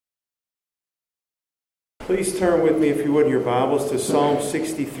Please turn with me, if you would, in your Bibles to Psalm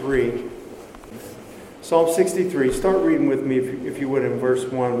 63. Psalm 63. Start reading with me, if you would, in verse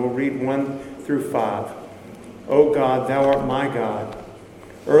 1. We'll read 1 through 5. O God, thou art my God.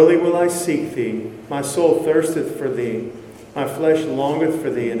 Early will I seek thee. My soul thirsteth for thee. My flesh longeth for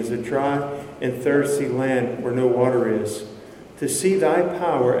thee, and is a dry and thirsty land where no water is, to see thy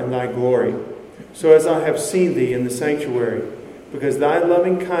power and thy glory, so as I have seen thee in the sanctuary, because thy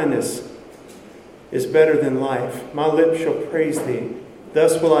loving kindness is better than life. My lips shall praise thee.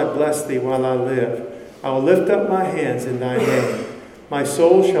 Thus will I bless thee while I live. I will lift up my hands in thy name. My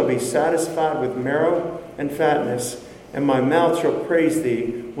soul shall be satisfied with marrow and fatness, and my mouth shall praise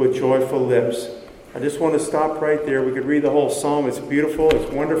thee with joyful lips. I just want to stop right there. We could read the whole psalm. It's beautiful.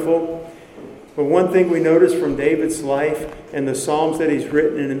 It's wonderful. But one thing we notice from David's life and the psalms that he's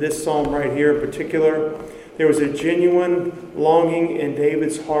written, and in this psalm right here in particular, there was a genuine longing in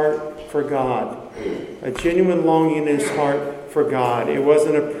David's heart for God. A genuine longing in his heart for God. It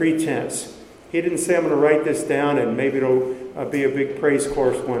wasn't a pretense. He didn't say, I'm going to write this down and maybe it'll be a big praise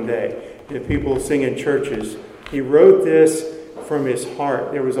chorus one day that people sing in churches. He wrote this from his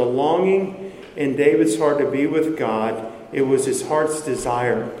heart. There was a longing in David's heart to be with God. It was his heart's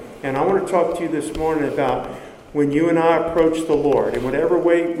desire. And I want to talk to you this morning about when you and I approach the Lord, in whatever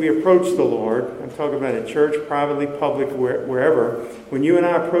way we approach the Lord, I'm talking about in church, privately, public, wherever, when you and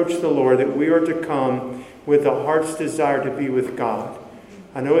I approach the Lord, that we are to come with a heart's desire to be with God.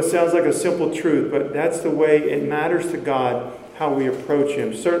 I know it sounds like a simple truth, but that's the way it matters to God how we approach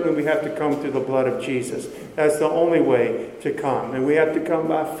Him. Certainly we have to come through the blood of Jesus. That's the only way to come. And we have to come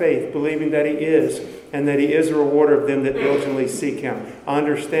by faith, believing that He is, and that He is a rewarder of them that diligently seek Him. I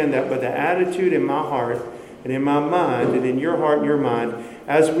understand that, but the attitude in my heart and in my mind, and in your heart and your mind,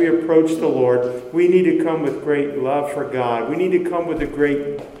 as we approach the Lord, we need to come with great love for God. We need to come with a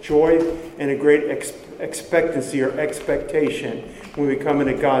great joy and a great expectancy or expectation when we come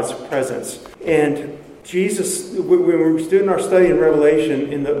into God's presence. And Jesus, when we were doing our study in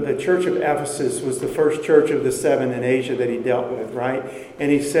Revelation, in the church of Ephesus was the first church of the 7 in Asia that He dealt with, right?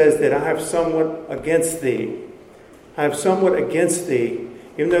 And He says that I have somewhat against thee. I have somewhat against thee.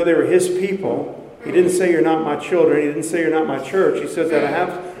 Even though they were His people, He didn't say you're not my children. He didn't say you're not my church. He says that I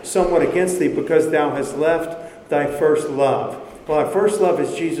have somewhat against thee because thou hast left thy first love. Well, our first love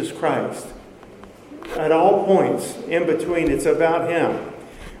is Jesus Christ. At all points in between, it's about Him.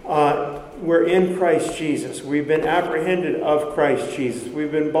 We're in Christ Jesus. We've been apprehended of Christ Jesus.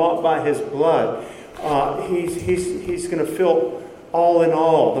 We've been bought by His blood. He's going to fill all in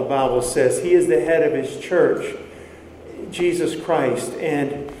all, the Bible says. He is the head of His church, Jesus Christ.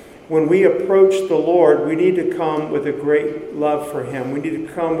 And when we approach the Lord, we need to come with a great love for Him. We need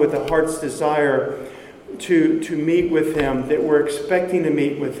to come with a heart's desire to meet with Him, that we're expecting to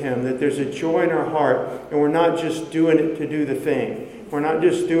meet with Him, that there's a joy in our heart, and we're not just doing it to do the thing. We're not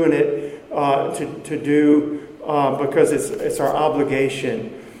just doing it to do because it's our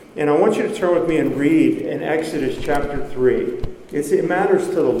obligation. And I want you to turn with me and read in Exodus chapter 3. It matters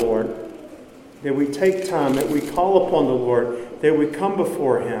to the Lord that we take time, that we call upon the Lord, that we come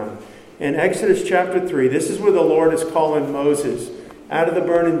before Him. In Exodus chapter 3, this is where the Lord is calling Moses out of the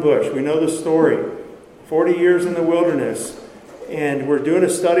burning bush. We know the story. 40 years in the wilderness. And we're doing a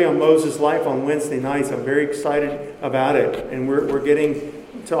study on Moses' life on Wednesday nights. I'm very excited about it. And we're getting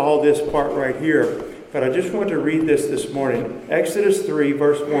to all this part right here. But I just want to read this morning. Exodus 3,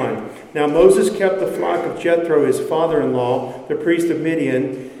 verse 1. Now Moses kept the flock of Jethro, his father-in-law, the priest of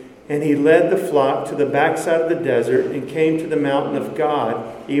Midian, and he led the flock to the backside of the desert and came to the mountain of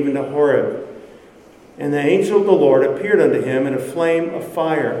God, even to Horeb. And the angel of the Lord appeared unto him in a flame of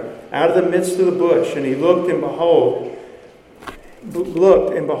fire out of the midst of the bush. And he looked, and behold,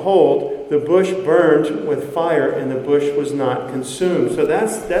 the bush burned with fire, and the bush was not consumed. So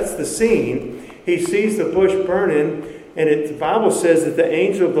that's the scene. He sees the bush burning, and the Bible says that the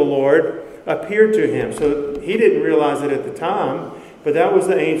angel of the Lord appeared to him. So he didn't realize it at the time, but that was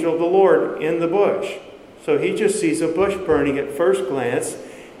the angel of the Lord in the bush. So he just sees a bush burning at first glance,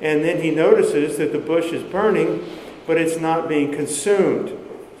 and then he notices that the bush is burning, but it's not being consumed.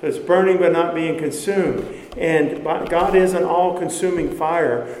 So it's burning but not being consumed. And God is an all-consuming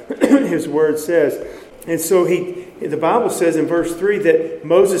fire, His Word says. And so the Bible says in verse 3 that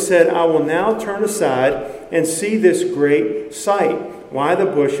Moses said, I will now turn aside and see this great sight, why the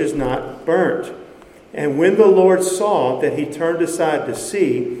bush is not burnt. And when the Lord saw that he turned aside to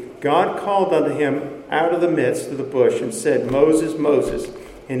see, God called unto him out of the midst of the bush and said, Moses, Moses.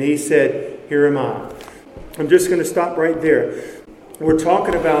 And he said, Here am I. I'm just going to stop right there. We're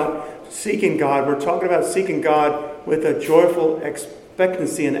talking about seeking God. We're talking about seeking God with a joyful expectancy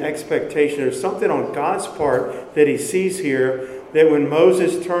expectancy and expectation. There's something on God's part that he sees here, that when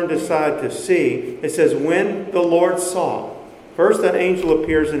Moses turned aside to see, it says, when the Lord saw. First, an angel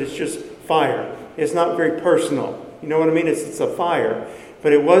appears and it's just fire. It's not very personal. You know what I mean? It's a fire.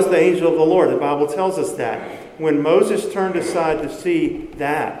 But it was the angel of the Lord. The Bible tells us that. When Moses turned aside to see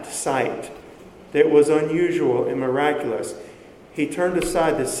that sight that was unusual and miraculous, he turned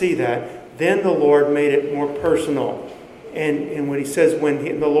aside to see that. Then the Lord made it more personal. And when he says,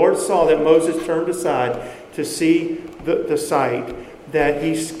 the Lord saw that Moses turned aside to see the sight, that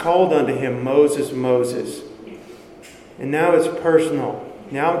he called unto him, Moses, Moses. And now it's personal.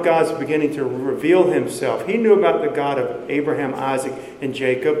 Now God's beginning to reveal himself. He knew about the God of Abraham, Isaac, and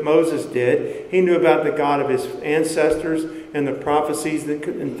Jacob. Moses did. He knew about the God of his ancestors and the prophecies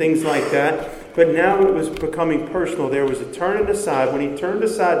and things like that. But now it was becoming personal. There was a turning aside. When he turned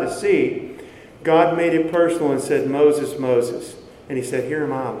aside to see, God made it personal and said, Moses, Moses. And he said, here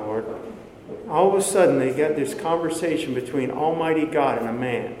am I, Lord. All of a sudden, they got this conversation between Almighty God and a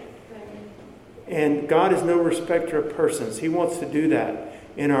man. And God is no respecter of persons. He wants to do that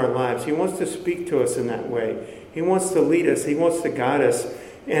in our lives. He wants to speak to us in that way. He wants to lead us. He wants to guide us.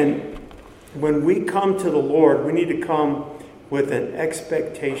 And when we come to the Lord, we need to come with an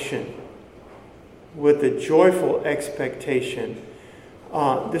expectation, with a joyful expectation.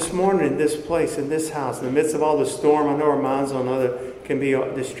 This morning in this place, in this house, in the midst of all the storm, I know our minds can be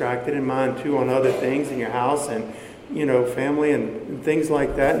distracted, and mine too, on other things in your house and, family and things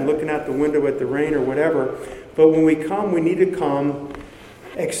like that, and looking out the window at the rain or whatever. But when we come, we need to come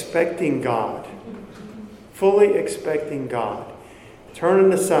expecting God, fully expecting God,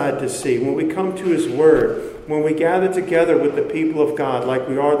 turning aside to see. When we come to his word, when we gather together with the people of God like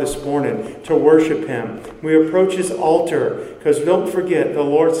we are this morning to worship him, we approach his altar, because don't forget, the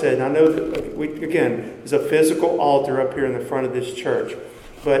Lord said, and I know that there's a physical altar up here in the front of this church,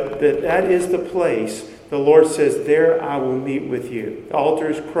 but that is the place. The Lord says, there I will meet with you. The altar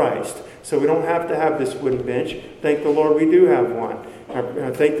is Christ. So we don't have to have this wooden bench. Thank the Lord we do have one.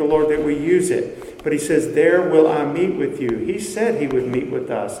 I thank the Lord that we use it. But he says, there will I meet with you. He said he would meet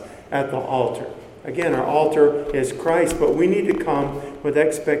with us at the altar. Again, our altar is Christ, but we need to come with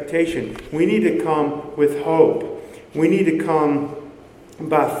expectation. We need to come with hope. We need to come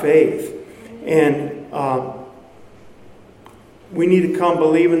by faith. And we need to come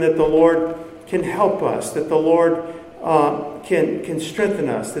believing that the Lord can help us, that the Lord can strengthen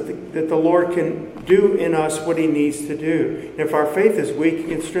us, that the Lord can do in us what he needs to do. And if our faith is weak, he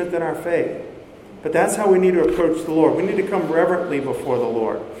can strengthen our faith. But that's how we need to approach the Lord. We need to come reverently before the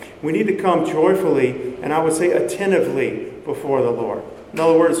Lord. We need to come joyfully, and I would say attentively before the Lord. In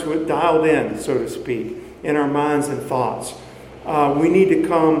other words, dialed in, so to speak, in our minds and thoughts. We need to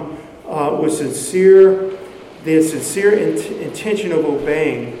come with the sincere intention of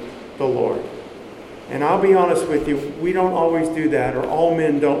obeying the Lord. And I'll be honest with you, we don't always do that, or all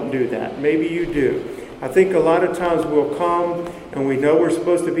men don't do that. Maybe you do. I think a lot of times we'll come and we know we're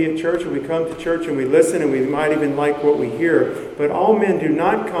supposed to be at church, and we come to church and we listen and we might even like what we hear. But all men do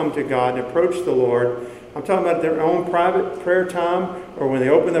not come to God and approach the Lord. I'm talking about their own private prayer time, or when they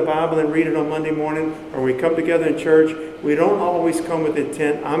open the Bible and read it on Monday morning, or we come together in church. We don't always come with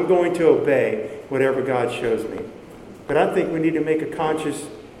intent, I'm going to obey whatever God shows me. But I think we need to make a conscious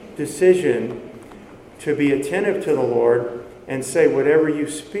decision to be attentive to the Lord and say, whatever you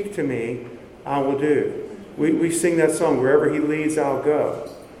speak to me, I will do. We sing that song, wherever he leads, I'll go.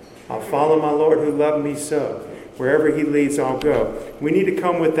 I'll follow my Lord who loved me so. Wherever he leads, I'll go. We need to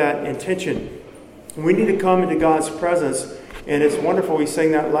come with that intention. We need to come into God's presence. And it's wonderful. We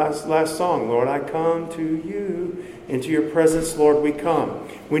sang that last song, Lord, I come to you. Into your presence, Lord, we come.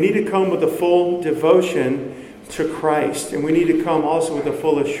 We need to come with a full devotion to Christ. And we need to come also with a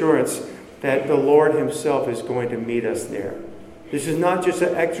full assurance that the Lord himself is going to meet us there. This is not just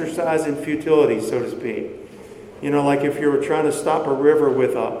an exercise in futility, so to speak. Like if you were trying to stop a river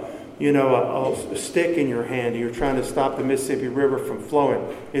with a stick in your hand, and you're trying to stop the Mississippi River from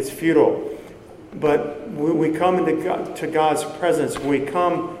flowing. It's futile. But when we come to God's presence, when we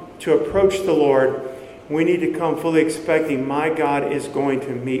come to approach the Lord, we need to come fully expecting my God is going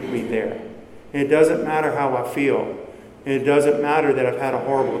to meet me there. And it doesn't matter how I feel. And it doesn't matter that I've had a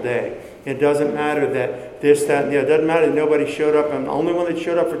horrible day. It doesn't matter that this, that, and the other. It doesn't matter that nobody showed up. I'm the only one that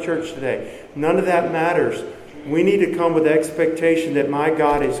showed up for church today. None of that matters. We need to come with the expectation that my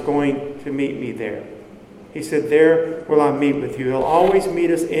God is going to meet me there. He said, there will I meet with you. He'll always meet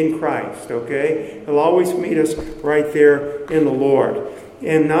us in Christ, okay? He'll always meet us right there in the Lord.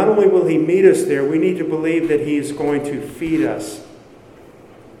 And not only will he meet us there, we need to believe that he is going to feed us.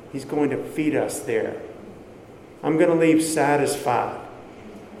 He's going to feed us there. I'm going to leave satisfied.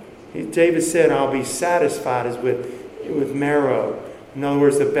 David said, I'll be satisfied as with marrow. In other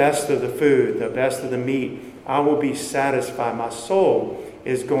words, the best of the food, the best of the meat. I will be satisfied. My soul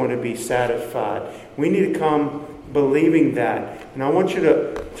is going to be satisfied. We need to come believing that. And I want you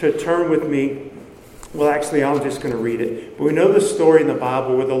to turn with me. Well, actually, I'm just going to read it. But we know the story in the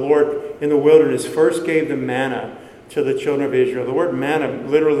Bible where the Lord in the wilderness first gave the manna to the children of Israel. The word manna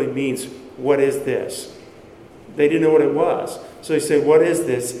literally means, what is this? They didn't know what it was. So they said, what is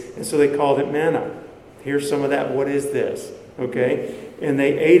this? And so they called it manna. Here's some of that. What is this? Okay? And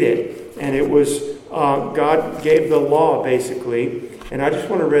they ate it. And it was, God gave the law, basically. And I just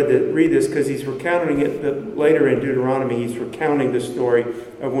want to read this because he's recounting it later in Deuteronomy. He's recounting the story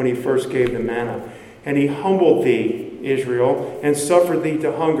of when he first gave the manna. And he humbled thee, Israel, and suffered thee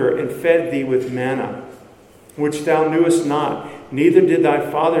to hunger, and fed thee with manna, which thou knewest not, neither did thy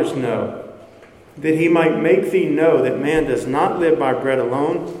fathers know, that he might make thee know that man does not live by bread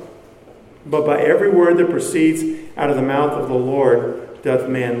alone, but by every word that proceeds out of the mouth of the Lord doth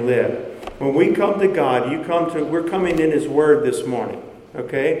man live. When we come to God, we're coming in His Word this morning,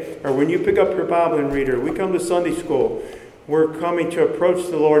 okay? Or when you pick up your Bible and read it, we come to Sunday school, we're coming to approach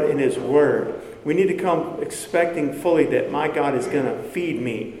the Lord in His Word. We need to come expecting fully that my God is going to feed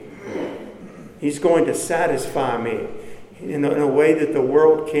me. He's going to satisfy me in a way that the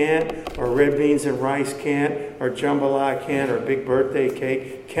world can't, or red beans and rice can't, or jambalaya can't, or a big birthday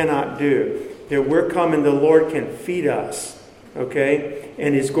cake cannot do. That we're coming, the Lord can feed us, okay?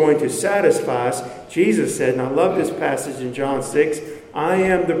 And is going to satisfy us. Jesus said, and I love this passage in John 6, I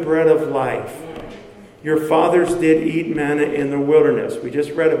am the bread of life. Your fathers did eat manna in the wilderness. We just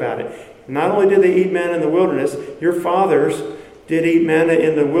read about it. Not only did they eat manna in the wilderness, your fathers did eat manna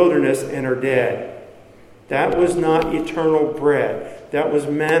in the wilderness and are dead. That was not eternal bread. That was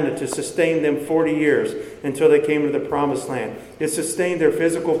manna to sustain them 40 years until they came to the promised land. It sustained their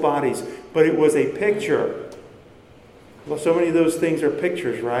physical bodies, but it was a picture. Well, so many of those things are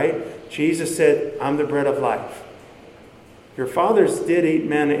pictures, right? Jesus said, I'm the bread of life. Your fathers did eat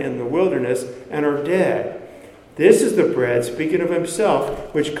manna in the wilderness and are dead. This is the bread, speaking of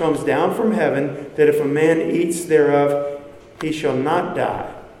himself, which comes down from heaven, that if a man eats thereof, he shall not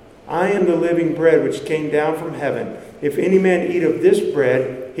die. I am the living bread which came down from heaven. If any man eat of this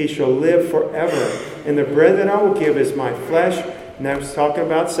bread, he shall live forever. And the bread that I will give is my flesh. And I was talking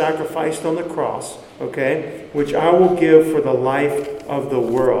about sacrificed on the cross, okay? Which I will give for the life of the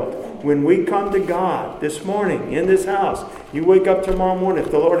world. When we come to God this morning in this house, you wake up tomorrow morning,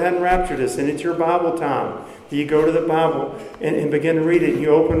 if the Lord hadn't raptured us, and it's your Bible time, you go to the Bible and begin to read it, and you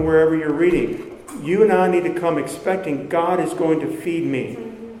open wherever you're reading. You and I need to come expecting God is going to feed me.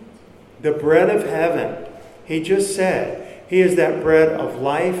 The bread of heaven. He just said, He is that bread of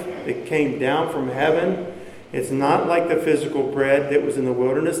life that came down from heaven. It's not like the physical bread that was in the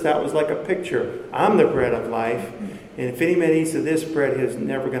wilderness. That was like a picture. I'm the bread of life. And if any man eats of this bread, he is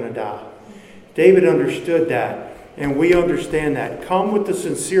never going to die. David understood that. And we understand that. Come with the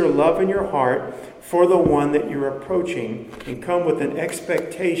sincere love in your heart for the one that you're approaching. And come with an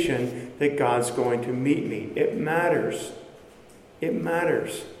expectation that God's going to meet me. It matters. It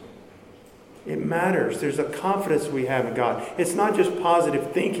matters. It matters. There's a confidence we have in God. It's not just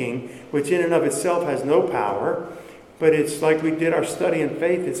positive thinking, which in and of itself has no power. But it's like we did our study in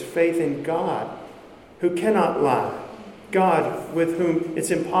faith. It's faith in God, who cannot lie. God, with whom it's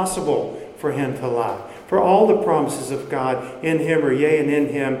impossible for Him to lie. For all the promises of God in Him are yea, and in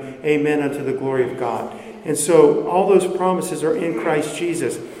Him, amen, unto the glory of God. And so all those promises are in Christ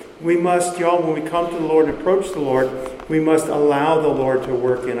Jesus. We must, y'all, when we come to the Lord and approach the Lord, we must allow the Lord to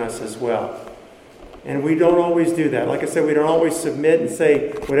work in us as well. And we don't always do that. Like I said, we don't always submit and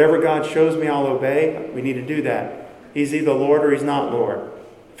say, whatever God shows me, I'll obey. We need to do that. He's either Lord or He's not Lord.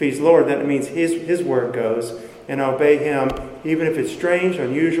 If He's Lord, that means His word goes. And obey Him, even if it's strange,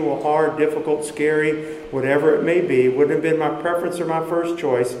 unusual, hard, difficult, scary, whatever it may be. Wouldn't have been my preference or my first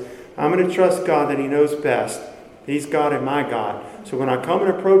choice. I'm going to trust God that He knows best. He's God and my God. So when I come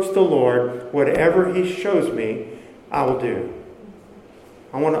and approach the Lord, whatever He shows me, I will do.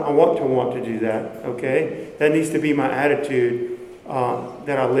 I want to do that, okay? That needs to be my attitude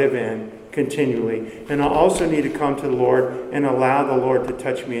that I live in continually. And I also need to come to the Lord and allow the Lord to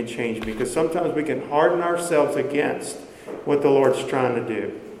touch me and change me. Because sometimes we can harden ourselves against what the Lord's trying to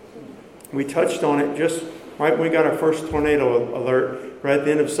do. We touched on it just right when we got our first tornado alert right at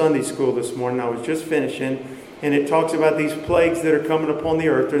the end of Sunday school this morning. I was just finishing. And it talks about these plagues that are coming upon the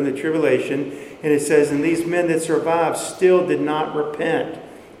earth during the tribulation. And it says, and these men that survived still did not repent.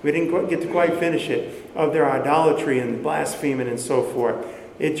 We didn't get to quite finish it. Of their idolatry and blaspheming and so forth.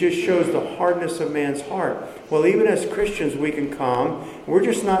 it just shows the hardness of man's heart. Well, even as Christians, we can come. We're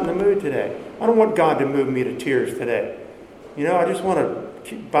just not in the mood today. I don't want God to move me to tears today. I just want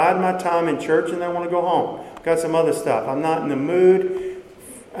to bide my time in church and then I want to go home. Got some other stuff. I'm not in the mood.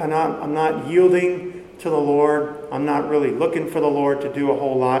 And I'm not yielding to the Lord. I'm not really looking for the Lord to do a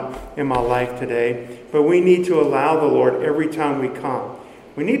whole lot in my life today. But we need to allow the Lord every time we come.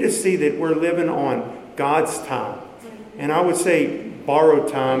 We need to see that we're living on God's time. And I would say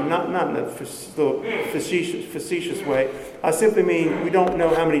borrowed time, not in a facetious way. I simply mean we don't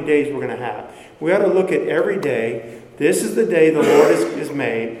know how many days we're going to have. We ought to look at every day. This is the day the Lord has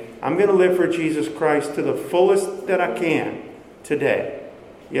made. I'm going to live for Jesus Christ to the fullest that I can today.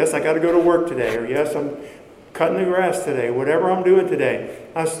 Yes, I got to go to work today. Or yes, I'm cutting the grass today. Whatever I'm doing today,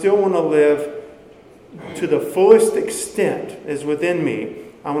 I still want to live to the fullest extent is within me.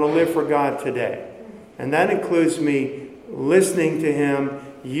 I want to live for God today. And that includes me listening to Him,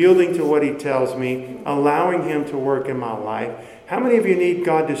 yielding to what He tells me, allowing Him to work in my life. How many of you need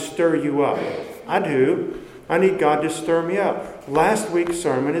God to stir you up? I do. I need God to stir me up. Last week's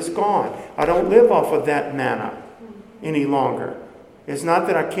sermon is gone. I don't live off of that manna any longer. It's not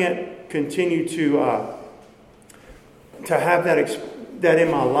that I can't continue to have that in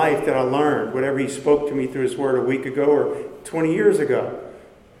my life that I learned, whatever He spoke to me through His Word a week ago or 20 years ago.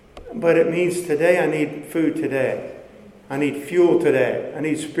 But it means today I need food today. I need fuel today. I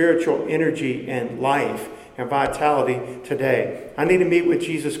need spiritual energy and life and vitality today. I need to meet with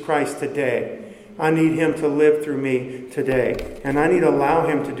Jesus Christ today. I need Him to live through me today. And I need to allow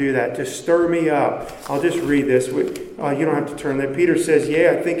Him to do that, to stir me up. I'll just read this. You don't have to turn there. Peter says,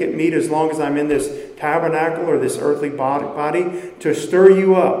 I think it meet as long as I'm in this tabernacle or this earthly body to stir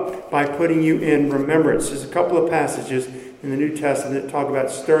you up by putting you in remembrance. There's a couple of passages in the New Testament that talk about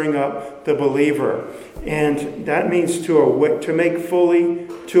stirring up the believer. And that means to awake fully,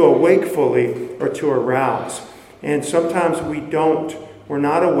 or to arouse. And sometimes we're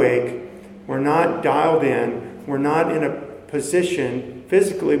not awake. We're not dialed in. We're not in a position,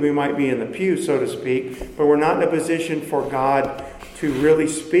 physically we might be in the pew, so to speak, but we're not in a position for God to really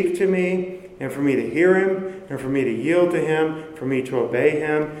speak to me and for me to hear Him and for me to yield to Him, for me to obey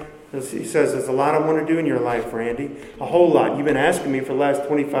Him. He says, there's a lot I want to do in your life, Randy. A whole lot. You've been asking me for the last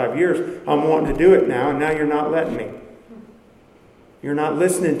 25 years. I'm wanting to do it now, and now you're not letting me. You're not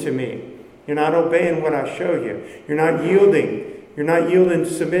listening to me. You're not obeying what I show you. You're not yielding. You're not yielding,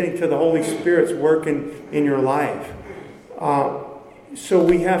 submitting to the Holy Spirit's working in your life. So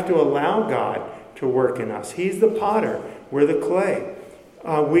we have to allow God to work in us. He's the potter. We're the clay.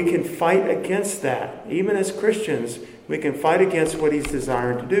 We can fight against that. Even as Christians, we can fight against what He's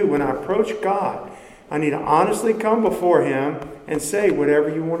desiring to do. When I approach God, I need to honestly come before Him and say,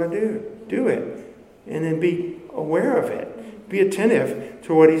 whatever you want to do it. And then be aware of it. Be attentive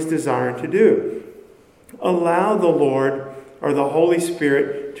to what He's desiring to do. Allow the Lord or the Holy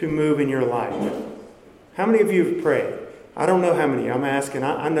Spirit to move in your life. How many of you have prayed? I don't know how many. I'm asking.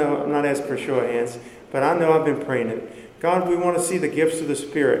 I know I'm not asking for a show of hands, but I know I've been praying it. God, we want to see the gifts of the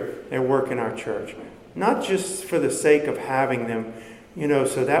Spirit at work in our church. Not just for the sake of having them,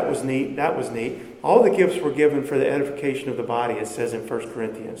 so that was neat. That was neat. All the gifts were given for the edification of the body, it says in 1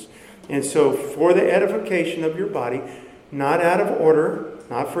 Corinthians. And so for the edification of your body, not out of order,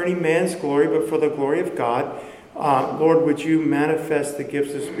 not for any man's glory, but for the glory of God, Lord, would you manifest the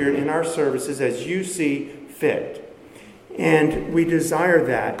gifts of the Spirit in our services as you see fit? And we desire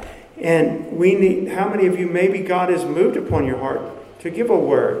that. And we need, how many of you, maybe God has moved upon your heart to give a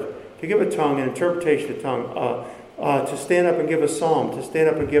word, to give a tongue, an interpretation of tongue, to stand up and give a psalm, to stand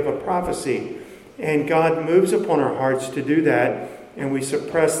up and give a prophecy. And God moves upon our hearts to do that, and we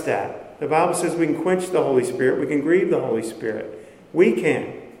suppress that. The Bible says we can quench the Holy Spirit, we can grieve the Holy Spirit. We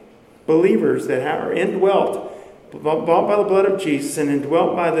can. Believers that are indwelt, bought by the blood of Jesus and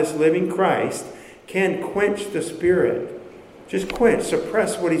indwelt by this living Christ, can quench the Spirit. Just quench,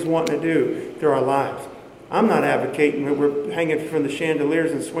 suppress what He's wanting to do through our lives. I'm not advocating that we're hanging from the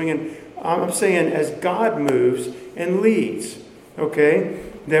chandeliers and swinging. I'm saying as God moves and leads,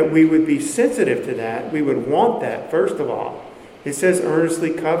 that we would be sensitive to that. We would want that, first of all. It says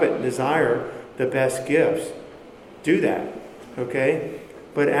earnestly covet and desire the best gifts. Do that,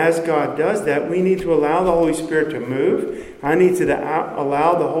 But as God does that, we need to allow the Holy Spirit to move. I need to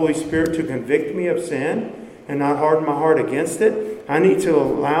allow the Holy Spirit to convict me of sin and not harden my heart against it. I need to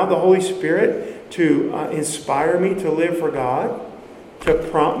allow the Holy Spirit to inspire me to live for God, to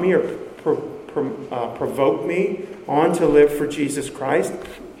prompt me or provoke me on to live for Jesus Christ.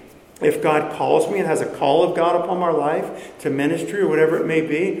 If God calls me and has a call of God upon my life to ministry or whatever it may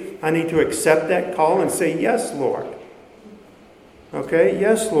be, I need to accept that call and say, yes, Lord. Okay?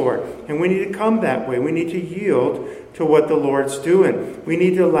 Yes, Lord. And we need to come that way. We need to yield to what the Lord's doing. We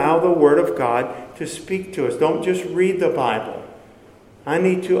need to allow the Word of God to speak to us. Don't just read the Bible. I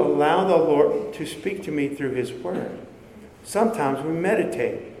need to allow the Lord to speak to me through His Word. Sometimes we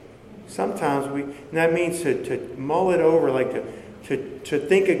meditate. Sometimes and that means to mull it over, like to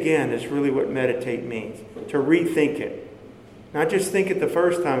think again is really what meditate means. To rethink it. Not just think it the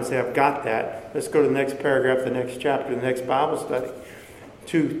first time and say, I've got that. Let's go to the next paragraph, the next chapter, the next Bible study.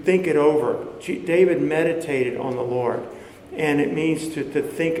 To think it over. David meditated on the Lord. And it means to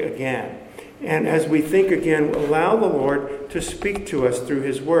think again. And as we think again, allow the Lord to speak to us through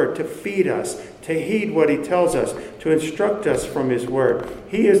His Word, to feed us, to heed what He tells us, to instruct us from His Word.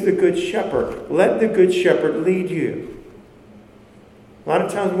 He is the Good Shepherd. Let the Good Shepherd lead you. A lot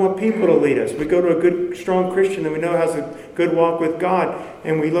of times we want people to lead us. We go to a good, strong Christian that we know has a good walk with God,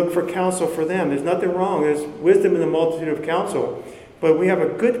 and we look for counsel for them. There's nothing wrong. There's wisdom in the multitude of counsel. But we have a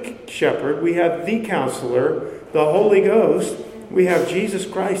good shepherd. We have the counselor, the Holy Ghost. We have Jesus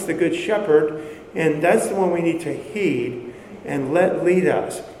Christ, the Good Shepherd, and that's the one we need to heed and let lead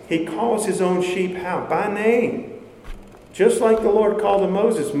us. He calls His own sheep how? By name. Just like the Lord called to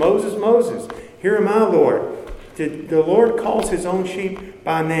Moses, Moses, Moses, here am I, Lord. The Lord calls His own sheep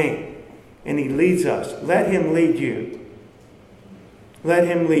by name, and He leads us. Let Him lead you. Let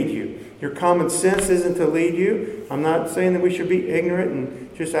Him lead you. Your common sense isn't to lead you. I'm not saying that we should be ignorant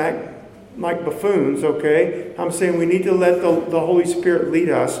and just act like buffoons, okay? I'm saying we need to let the Holy Spirit lead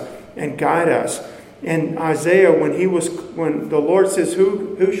us and guide us. And Isaiah, when the Lord says,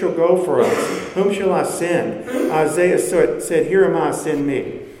 who shall go for us? Whom shall I send? Isaiah said, here am I, send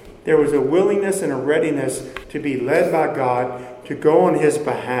me. There was a willingness and a readiness to be led by God, to go on His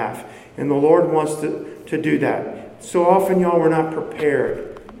behalf. And the Lord wants to do that. So often, y'all, we're not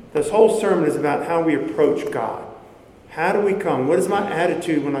prepared. This whole sermon is about how we approach God. How do we come? What is my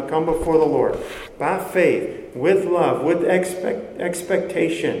attitude when I come before the Lord? By faith, with love, with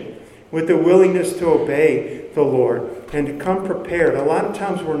expectation, with the willingness to obey the Lord and to come prepared. A lot of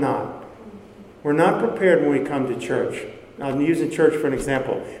times we're not. We're not prepared when we come to church. I'm using church for an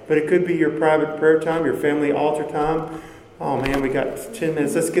example, but it could be your private prayer time, your family altar time. Oh man, we got 10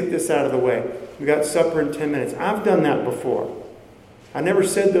 minutes. Let's get this out of the way. We got supper in 10 minutes. I've done that before. I never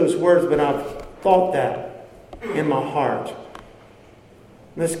said those words, but I've thought that in my heart.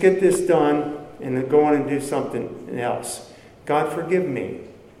 Let's get this done and then go on and do something else. God, forgive me.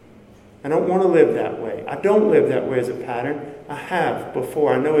 I don't want to live that way. I don't live that way as a pattern. I have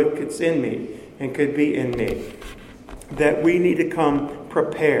before. I know it's in me and could be in me. That we need to come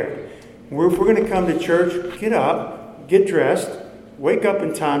prepared. If we're going to come to church, get up, get dressed, wake up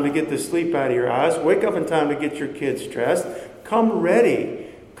in time to get the sleep out of your eyes, wake up in time to get your kids dressed. Come ready.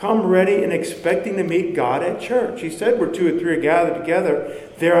 Come ready and expecting to meet God at church. He said, where 2 or 3 are gathered together,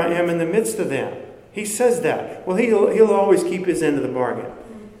 there I am in the midst of them. He says that. Well, he'll always keep His end of the bargain.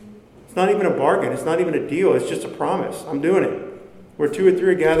 It's not even a bargain. It's not even a deal. It's just a promise. I'm doing it. Where 2 or 3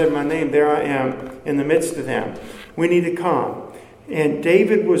 are gathered in my name, there I am in the midst of them. We need to come. And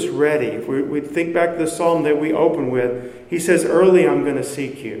David was ready. If we think back to the psalm that we opened with, he says, early I'm going to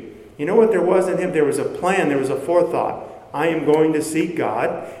seek you. You know what there was in him? There was a plan. There was a forethought. I am going to seek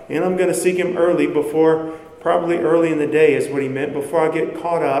God, and I'm going to seek Him early probably early in the day is what he meant, before I get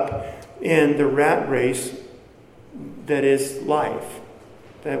caught up in the rat race that is life,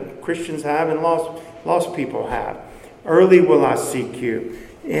 that Christians have and lost people have. Early will I seek you.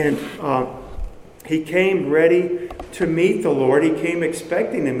 And he came ready to meet the Lord. He came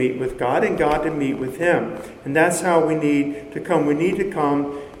expecting to meet with God and God to meet with him. And that's how we need to come. We need to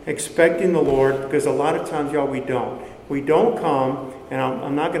come expecting the Lord, because a lot of times, y'all, we don't. We don't come, and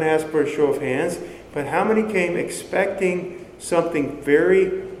I'm not going to ask for a show of hands, but how many came expecting something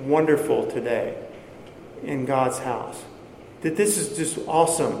very wonderful today in God's house? That this is just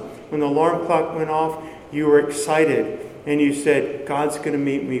awesome. When the alarm clock went off, you were excited, and you said, God's going to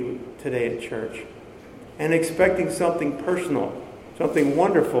meet me today at church. And expecting something personal, something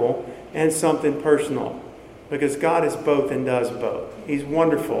wonderful, and something personal. Because God is both and does both. He's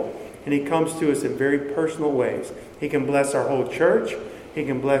wonderful. And He comes to us in very personal ways. He can bless our whole church. He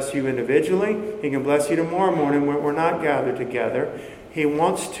can bless you individually. He can bless you tomorrow morning when we're not gathered together. He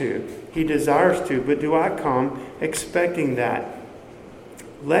wants to. He desires to. But do I come expecting that?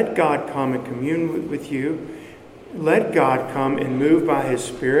 Let God come and commune with you. Let God come and move by His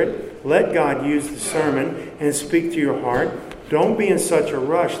Spirit. Let God use the sermon and speak to your heart. Don't be in such a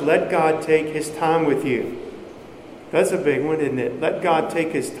rush. Let God take His time with you. That's a big one, isn't it? Let God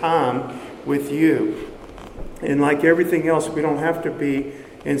take His time with you. And like everything else, we don't have to be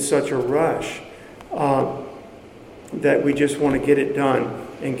in such a rush. that we just want to get it done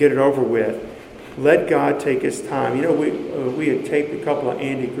and get it over with. Let God take His time. You know, we had taped a couple of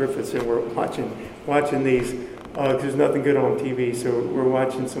Andy Griffiths, and we're watching these. There's nothing good on TV, so we're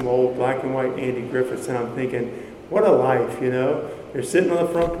watching some old black and white Andy Griffiths, and I'm thinking, what a life, you know. They're sitting on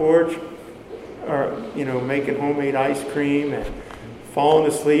the front porch, or making homemade ice cream and falling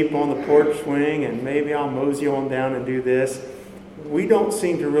asleep on the porch swing, and maybe I'll mosey on down and do this. We don't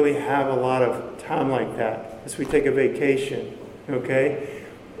seem to really have a lot of time like that as we take a vacation, okay?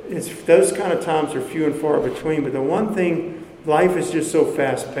 Those kind of times are few and far between, but the one thing, life is just so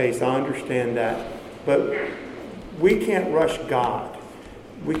fast-paced, I understand that, but we can't rush God.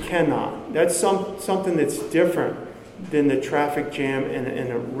 We cannot. That's something that's different than the traffic jam and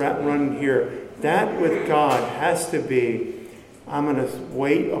the run here. That with God has to be, I'm going to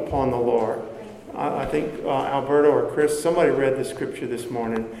wait upon the Lord. I think Alberto or Chris, somebody read the scripture this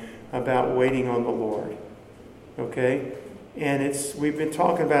morning about waiting on the Lord. Okay? And we've been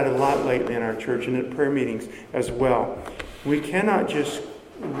talking about it a lot lately in our church and at prayer meetings as well. We cannot just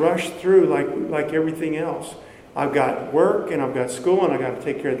rush through like everything else. I've got work and I've got school and I've got to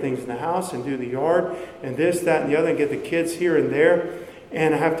take care of things in the house and do the yard and this, that, and the other and get the kids here and there.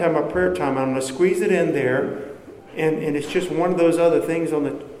 And I have to have my prayer time. I'm going to squeeze it in there. And it's just one of those other things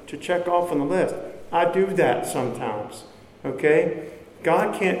to check off on the list. I do that sometimes. Okay?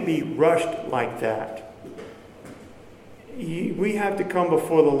 God can't be rushed like that. We have to come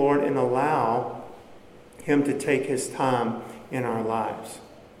before the Lord and allow Him to take His time in our lives.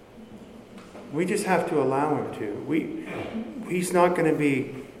 We just have to allow Him to. He's not going to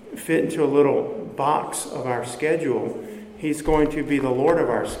be fit into a little box of our schedule. He's going to be the Lord of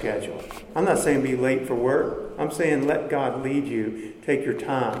our schedule. I'm not saying be late for work. I'm saying let God lead you. Take your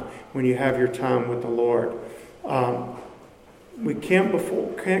time when you have your time with the Lord. We can't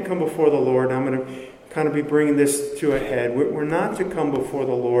come before the Lord. I'm going to kind of be bringing this to a head. We're not to come before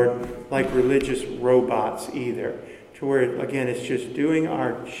the Lord like religious robots either. To where, again, it's just doing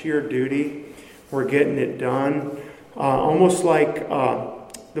our sheer duty. We're getting it done. Almost like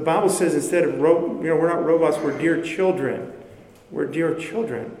the Bible says instead of, we're not robots, we're dear children. We're dear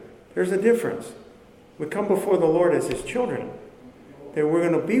children. There's a difference. We come before the Lord as His children. That we're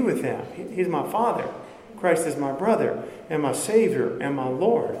going to be with Him. He's my Father. Christ is my brother and my Savior and my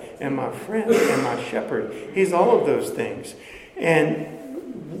Lord and my friend and my shepherd. He's all of those things.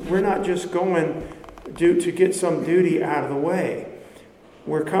 And we're not just going to get some duty out of the way.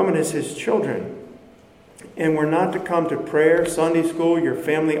 We're coming as His children. And we're not to come to prayer, Sunday school, your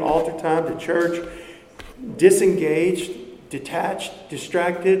family altar time, to church, disengaged, detached,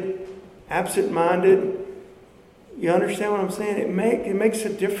 distracted, absent-minded. You understand what I'm saying? It makes a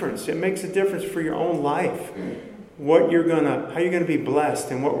difference. It makes a difference for your own life. How you're going to be blessed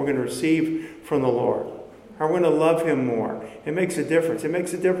and what we're going to receive from the Lord. How we're going to love Him more. It makes a difference. It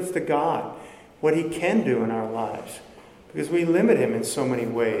makes a difference to God, what He can do in our lives. Because we limit Him in so many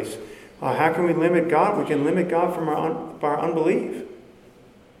ways. How can we limit God? We can limit God from our unbelief.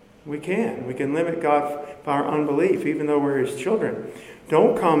 We can. We can limit God by our unbelief, even though we're His children.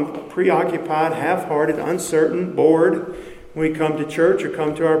 Don't come preoccupied, half-hearted, uncertain, bored when we come to church or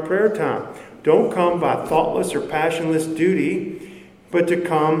come to our prayer time. Don't come by thoughtless or passionless duty, but to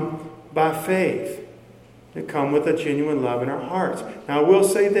come by faith. To come with a genuine love in our hearts. Now, I will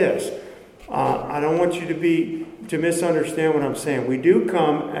say this. I don't want you to misunderstand what I'm saying. We do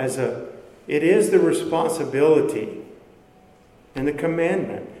come it is the responsibility and the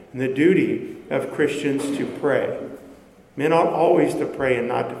commandment and the duty of Christians to pray. Men ought always to pray and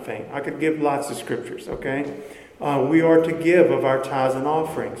not to faint. I could give lots of scriptures, okay? We are to give of our tithes and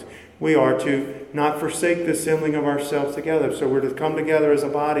offerings. We are to not forsake the assembling of ourselves together. So we're to come together as a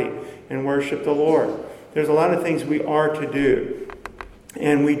body and worship the Lord. There's a lot of things we are to do.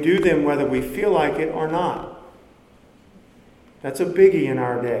 And we do them whether we feel like it or not. That's a biggie in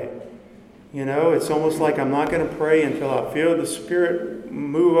our day. It's almost like I'm not going to pray until I feel the Spirit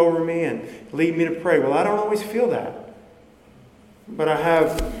move over me and lead me to pray. Well, I don't always feel that. But I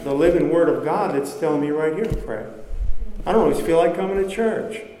have the living Word of God that's telling me right here to pray. I don't always feel like coming to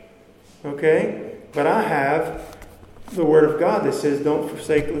church. Okay? But I have the Word of God that says don't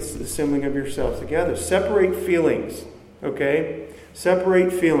forsake the assembling of yourselves together. Separate feelings. Okay?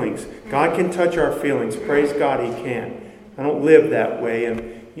 Separate feelings. God can touch our feelings. Praise God, He can. I don't live that way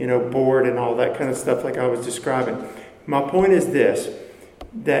and, bored and all that kind of stuff like I was describing. My point is this,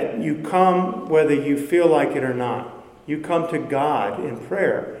 that you come whether you feel like it or not. You come to God in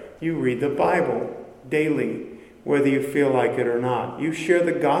prayer. You read the Bible daily, whether you feel like it or not. You share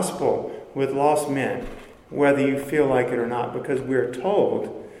the gospel with lost men, whether you feel like it or not, because we're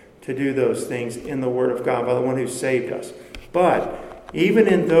told to do those things in the Word of God by the one who saved us. But even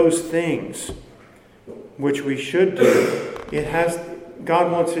in those things, which we should do,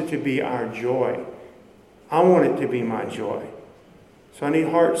 God wants it to be our joy. I want it to be my joy. So I need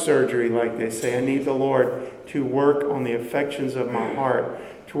heart surgery, like they say. I need the Lord to work on the affections of my heart,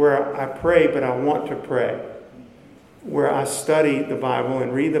 to where I pray, but I want to pray. Where I study the Bible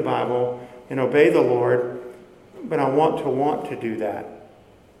and read the Bible and obey the Lord, but I want to do that.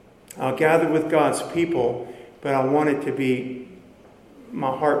 I'll gather with God's people, but I want it to be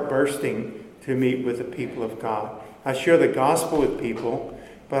my heart bursting to meet with the people of God. I share the gospel with people,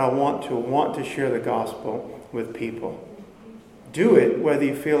 but I want to share the gospel with people. Do it whether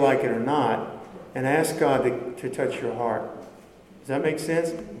you feel like it or not, and ask God to touch your heart. Does that make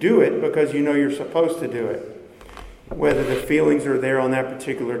sense? Do it because you know you're supposed to do it, whether the feelings are there on that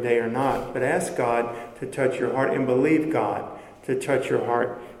particular day or not. But ask God to touch your heart and believe God to touch your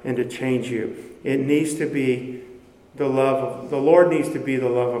heart and to change you. It needs to be the Lord needs to be the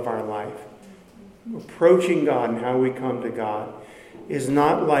love of our life. Approaching God and how we come to God is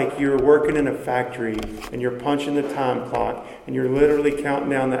not like you're working in a factory and you're punching the time clock and you're literally counting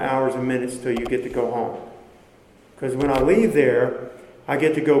down the hours and minutes till you get to go home. Because when I leave there, I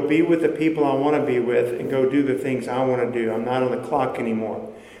get to go be with the people I want to be with and go do the things I want to do. I'm not on the clock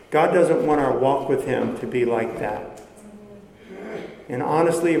anymore. God doesn't want our walk with Him to be like that. And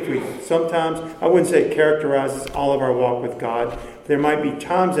honestly, sometimes, I wouldn't say it characterizes all of our walk with God. There might be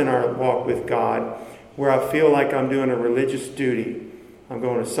times in our walk with God where I feel like I'm doing a religious duty. I'm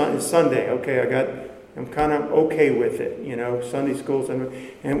going to Sunday. Okay, I'm kind of okay with it. Sunday schools.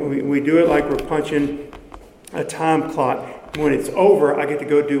 And we do it like we're punching a time clock. When it's over, I get to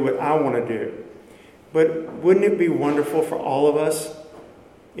go do what I want to do. But wouldn't it be wonderful for all of us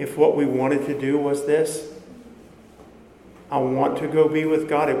if what we wanted to do was this? I want to go be with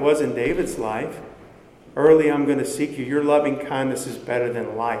God. It was in David's life. Early I'm going to seek you. Your loving kindness is better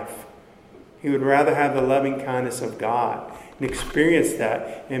than life. He would rather have the loving kindness of God and experience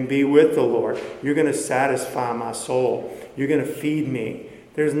that and be with the Lord. You're going to satisfy my soul. You're going to feed me.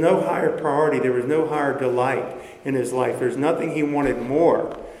 There's no higher priority. There was no higher delight in his life. There's nothing he wanted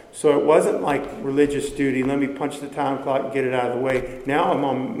more. So it wasn't like religious duty. Let me punch the time clock and get it out of the way. Now I'm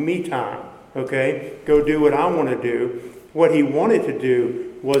on me time. Okay? Go do what I want to do. What he wanted to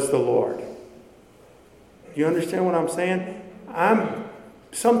do was the Lord. Do you understand what I'm saying? I'm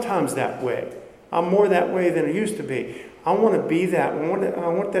sometimes that way. I'm more that way than I used to be. I want to be that. I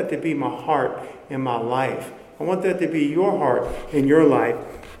want that to be my heart in my life. I want that to be your heart in your life.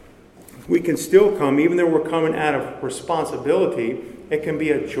 We can still come, even though we're coming out of responsibility, it can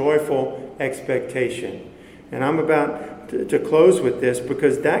be a joyful expectation. And I'm about to close with this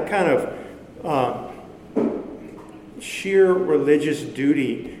because that kind of sheer religious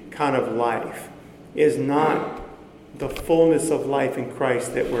duty kind of life is not the fullness of life in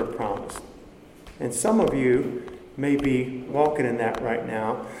Christ that we're promised. And some of you may be walking in that right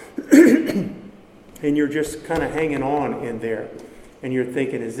now, and you're just kind of hanging on in there. And you're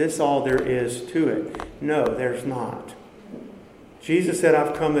thinking, is this all there is to it? No, there's not. Jesus said,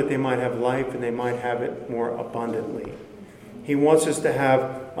 I've come that they might have life and they might have it more abundantly. He wants us to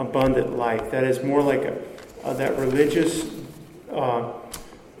have abundant life. That is more like that religious,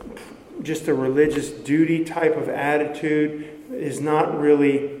 just a religious duty type of attitude is not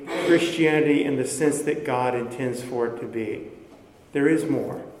really Christianity in the sense that God intends for it to be. There is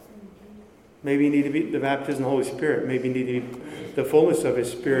more. Maybe you need to be the baptism of the Holy Spirit. Maybe you need to be the fullness of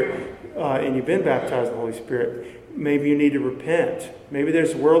His Spirit, and you've been baptized in the Holy Spirit. Maybe you need to repent. Maybe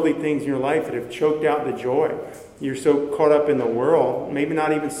there's worldly things in your life that have choked out the joy. You're so caught up in the world, maybe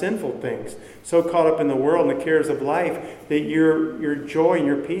not even sinful things, so caught up in the world and the cares of life that your joy and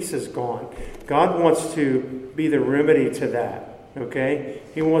your peace is gone. God wants to be the remedy to that, okay?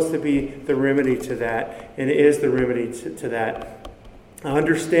 He wants to be the remedy to that, and it is the remedy to that. I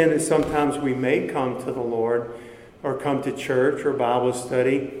understand that sometimes we may come to the Lord or come to church or Bible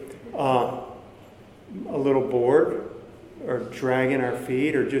study a little bored or dragging our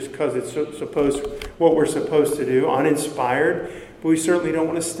feet or just because it's what we're supposed to do, uninspired. But we certainly don't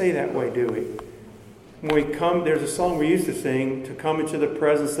want to stay that way, do we? When we come, there's a song we used to sing, to come into the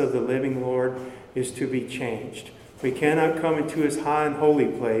presence of the living Lord is to be changed. We cannot come into His high and holy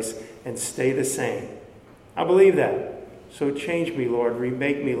place and stay the same. I believe that. So change me, Lord.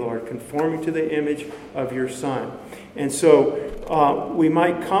 Remake me, Lord. Conform me to the image of your Son. And so we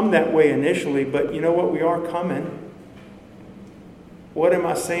might come that way initially, but you know what? We are coming. What am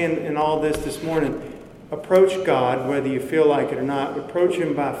I saying in all this morning? Approach God, whether you feel like it or not. Approach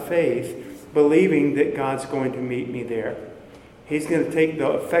Him by faith, believing that God's going to meet me there. He's going to take the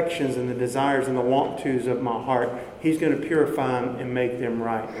affections and the desires and the want-tos of my heart. He's going to purify them and make them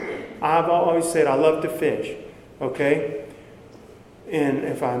right. I've always said I love to fish, okay? And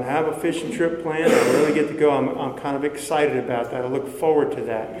if I have a fishing trip planned, I really get to go. I'm kind of excited about that. I look forward to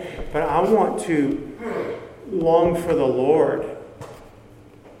that. But I want to long for the Lord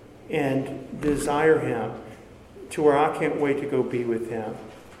and desire Him to where I can't wait to go be with Him.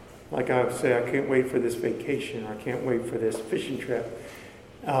 Like I would say, I can't wait for this vacation. Or I can't wait for this fishing trip.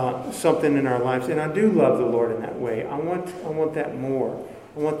 Something in our lives. And I do love the Lord in that way. I want that more.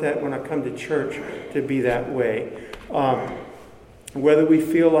 I want that when I come to church to be that way. Whether we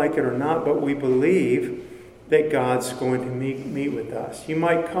feel like it or not, but we believe that God's going to meet with us. You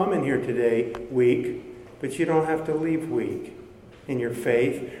might come in here today weak, but you don't have to leave weak in your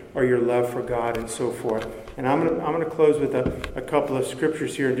faith or your love for God and so forth. And I'm going to close with a couple of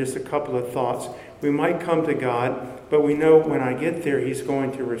scriptures here and just a couple of thoughts. We might come to God, but we know when I get there, He's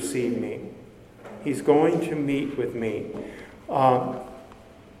going to receive me. He's going to meet with me.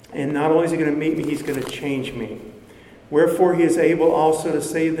 And not only is He going to meet me, He's going to change me. Wherefore He is able also to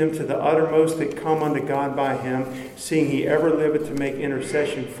save them to the uttermost that come unto God by Him, seeing He ever liveth to make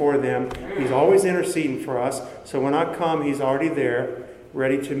intercession for them. He's always interceding for us. So when I come, He's already there,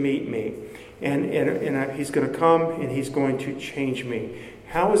 ready to meet me. And He's going to come and He's going to change me.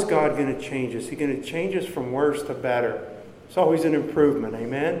 How is God going to change us? He's going to change us from worse to better. It's always an improvement,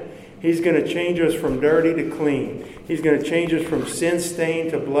 amen? He's going to change us from dirty to clean. He's going to change us from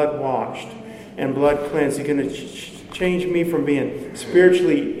sin-stained to blood-washed and blood-cleansed. He's going to change me from being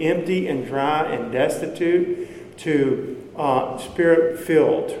spiritually empty and dry and destitute to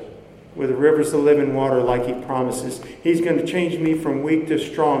spirit-filled with rivers of living water like He promises. He's going to change me from weak to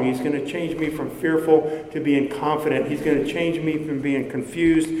strong. He's going to change me from fearful to being confident. He's going to change me from being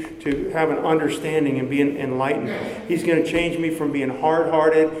confused to have an understanding and being enlightened. He's going to change me from being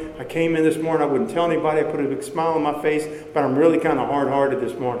hard-hearted. I came in this morning, I wouldn't tell anybody, I put a big smile on my face, but I'm really kind of hard-hearted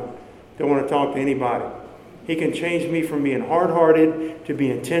this morning. Don't want to talk to anybody. He can change me from being hard-hearted to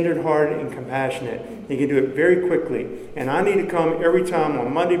being tender-hearted and compassionate. He can do it very quickly. And I need to come every time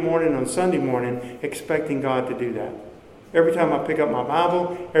on Monday morning, on Sunday morning, expecting God to do that. Every time I pick up my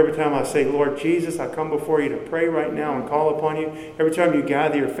Bible, every time I say, Lord Jesus, I come before you to pray right now and call upon you. Every time you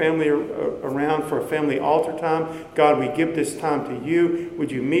gather your family around for a family altar time, God, we give this time to you.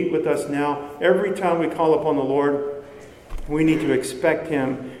 Would you meet with us now? Every time we call upon the Lord, we need to expect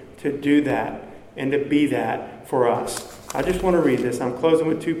Him to do that and to be that for us. I just want to read this. I'm closing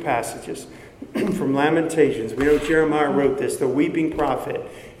with two passages from Lamentations. We know Jeremiah wrote this, the weeping prophet.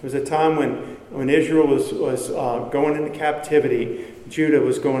 It was a time when Israel was going into captivity. Judah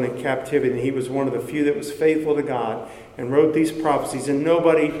was going into captivity, and he was one of the few that was faithful to God and wrote these prophecies. And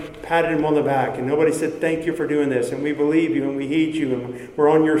nobody patted him on the back, and nobody said, thank you for doing this, and we believe you, and we heed you, and we're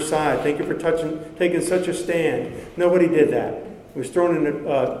on your side. Thank you for taking such a stand. Nobody did that. He was thrown in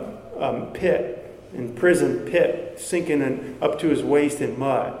a pit. In prison pit, sinking up to his waist in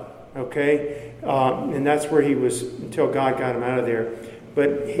mud. Okay? And that's where he was until God got him out of there.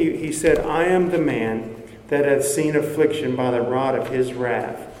 But he said, I am the man that hath seen affliction by the rod of His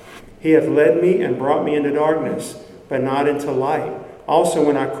wrath. He hath led me and brought me into darkness, but not into light. Also,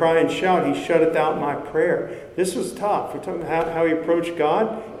 when I cry and shout, He shutteth out my prayer. This was tough. We're talking about how he approached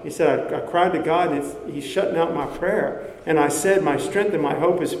God. He said, I cried to God, and He's shutting out my prayer. And I said, my strength and my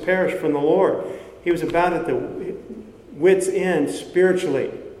hope is perished from the Lord. He was about at the wit's end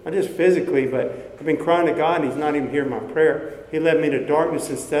spiritually. Not just physically, but I've been crying to God and He's not even hearing my prayer. He led me to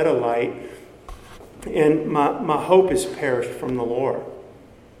darkness instead of light. And my hope is perished from the Lord.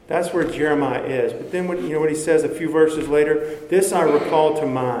 That's where Jeremiah is. But then what he says a few verses later? This I recall to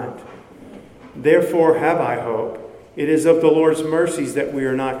mind. Therefore have I hope. It is of the Lord's mercies that we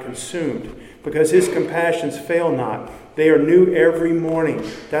are not consumed, because His compassions fail not. They are new every morning.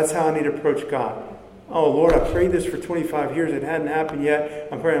 That's how I need to approach God. Oh, Lord, I prayed this for 25 years. It hadn't happened yet.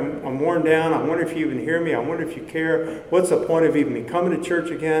 I'm praying. I'm worn down. I wonder if you even hear me. I wonder if you care. What's the point of even me coming to church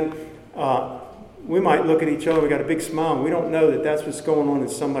again? We might look at each other. We got a big smile. And we don't know that that's what's going on in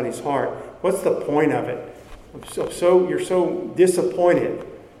somebody's heart. What's the point of it? You're so disappointed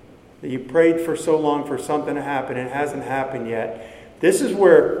that you prayed for so long for something to happen and it hasn't happened yet. This is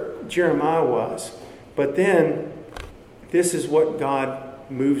where Jeremiah was. But then, this is what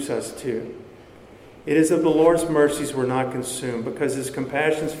God moves us to. It is of the Lord's mercies we're not consumed, because His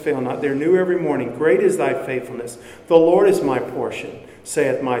compassions fail not. They're new every morning. Great is thy faithfulness. The Lord is my portion,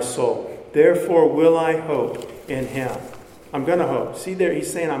 saith my soul. Therefore will I hope in Him. I'm going to hope. See there,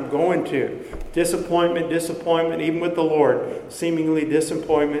 he's saying I'm going to. Disappointment, even with the Lord. Seemingly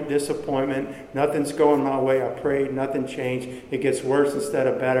disappointment. Nothing's going my way. I prayed, nothing changed. It gets worse instead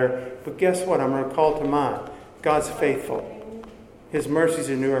of better. But guess what? I'm going to call to mind. God's faithful. His mercies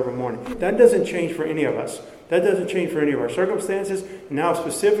are new every morning. That doesn't change for any of us. That doesn't change for any of our circumstances. Now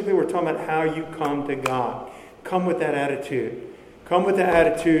specifically, we're talking about how you come to God. Come with that attitude. Come with the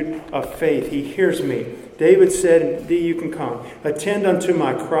attitude of faith. He hears me. David said, you can come. Attend unto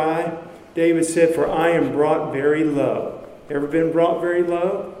my cry. David said, for I am brought very low. Ever been brought very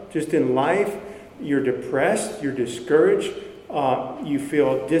low? Just in life, you're depressed, you're discouraged, you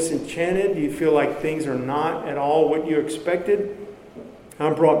feel disenchanted, you feel like things are not at all what you expected.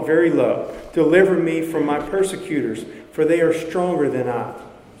 I'm brought very low. Deliver me from my persecutors, for they are stronger than I.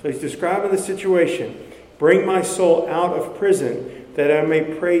 So he's describing the situation. Bring my soul out of prison, that I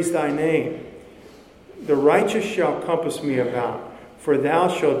may praise thy name. The righteous shall compass me about, for thou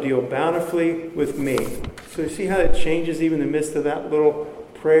shalt deal bountifully with me. So you see how it changes even in the midst of that little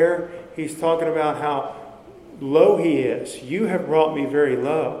prayer? He's talking about how low he is. You have brought me very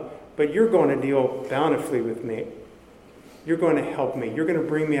low, but you're going to deal bountifully with me. You're going to help me. You're going to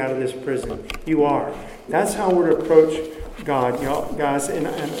bring me out of this prison. You are. That's how we're to approach God, y'all, guys. And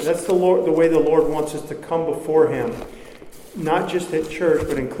that's the way the Lord wants us to come before him. Not just at church,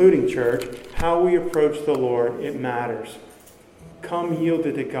 but including church. How we approach the Lord, it matters. Come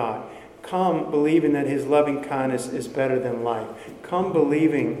yielded to God. Come believing that his loving kindness is better than life. Come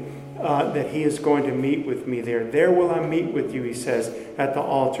believing that he is going to meet with me there. There will I meet with you, he says, at the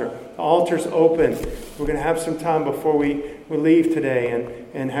altar. The altar's open. We're going to have some time before we leave today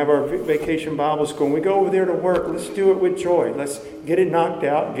and have our vacation Bible school. When we go over there to work, let's do it with joy. Let's get it knocked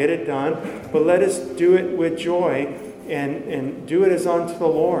out, get it done. But let us do it with joy and do it as unto the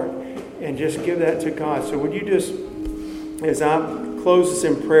Lord. And just give that to God. So would you just, as I close this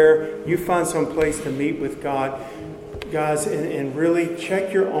in prayer, you find some place to meet with God, guys, and really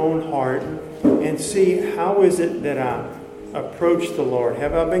check your own heart and see how is it that I approach the Lord.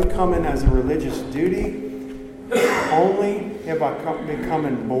 Have I been coming as a religious duty only? Have I been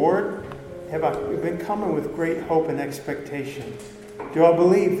coming bored? Have I been coming with great hope and expectation? Do I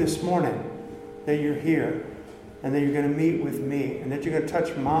believe this morning that you're here and that you're going to meet with me and that you're going to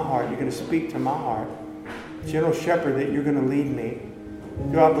touch my heart, you're going to speak to my heart? General Shepherd, that you're going to lead me.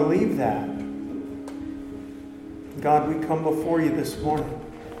 Do I believe that? God, we come before you this morning.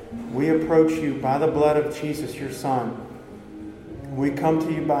 We approach you by the blood of Jesus, your Son. We come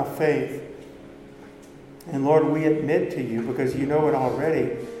to you by faith. And Lord, we admit to you, because you know it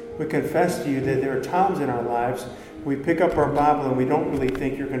already, we confess to you that there are times in our lives we pick up our Bible and we don't really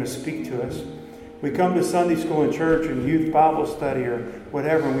think you're going to speak to us. We come to Sunday school and church and youth Bible study or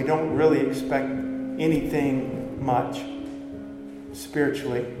whatever, and we don't really expect anything much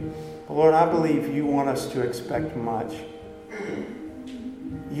spiritually. But Lord, I believe you want us to expect much.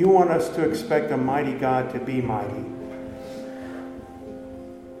 You want us to expect a mighty God to be mighty.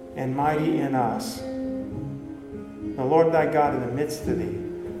 And mighty in us. The Lord thy God in the midst of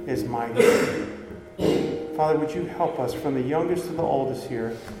thee is mighty. Father, would you help us from the youngest to the oldest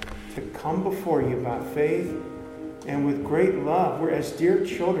here to come before you by faith and with great love. We're as dear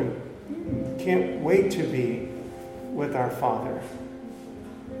children. Can't wait to be with our Father.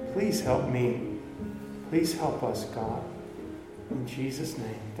 Please help me. Please help us, God. In Jesus'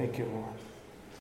 name. Thank you, Lord.